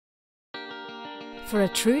For a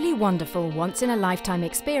truly wonderful once-in-a-lifetime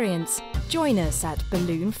experience, join us at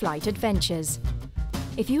Balloon Flight Adventures.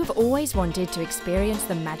 If you have always wanted to experience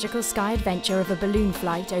the magical sky adventure of a balloon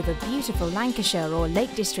flight over beautiful Lancashire or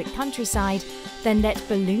Lake District countryside, then let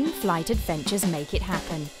Balloon Flight Adventures make it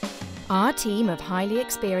happen. Our team of highly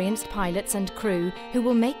experienced pilots and crew who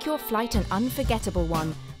will make your flight an unforgettable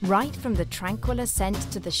one, right from the Tranquil ascent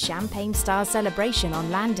to the Champagne Star celebration on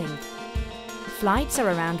landing. Flights are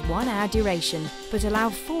around 1 hour duration, but allow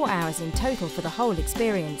 4 hours in total for the whole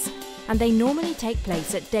experience, and they normally take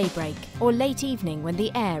place at daybreak or late evening when the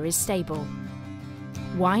air is stable.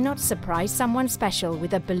 Why not surprise someone special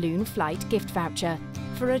with a balloon flight gift voucher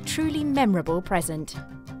for a truly memorable present?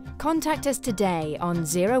 Contact us today on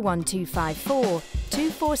 01254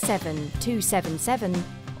 247 277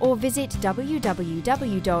 or visit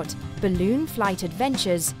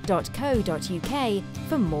www.balloonflightadventures.co.uk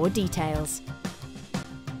for more details.